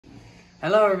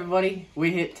Hello everybody,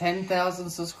 we hit 10,000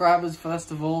 subscribers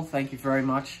first of all, thank you very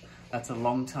much. That's a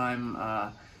long time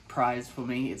prize for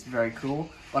me, it's very cool.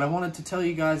 But I wanted to tell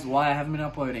you guys why I haven't been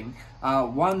uploading.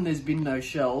 One, there's been no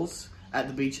shells at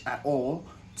the beach at all.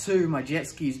 Two, my jet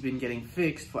ski's been getting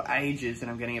fixed for ages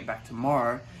and I'm getting it back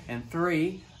tomorrow. And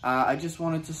three, I just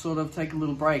wanted to sort of take a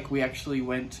little break. We actually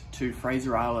went to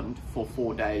Fraser Island for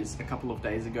 4 days, a couple of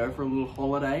days ago for a little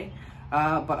holiday.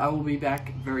 But I will be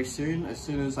back very soon. As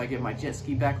soon as I get my jet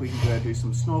ski back, we can go do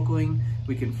some snorkeling.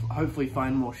 We can hopefully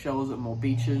find more shells at more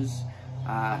beaches.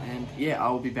 And yeah, I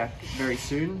will be back very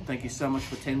soon. Thank you so much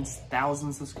for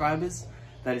 10,000 subscribers.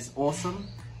 That is awesome.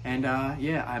 And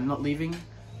yeah, I'm not leaving.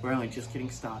 We're only just getting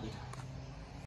started.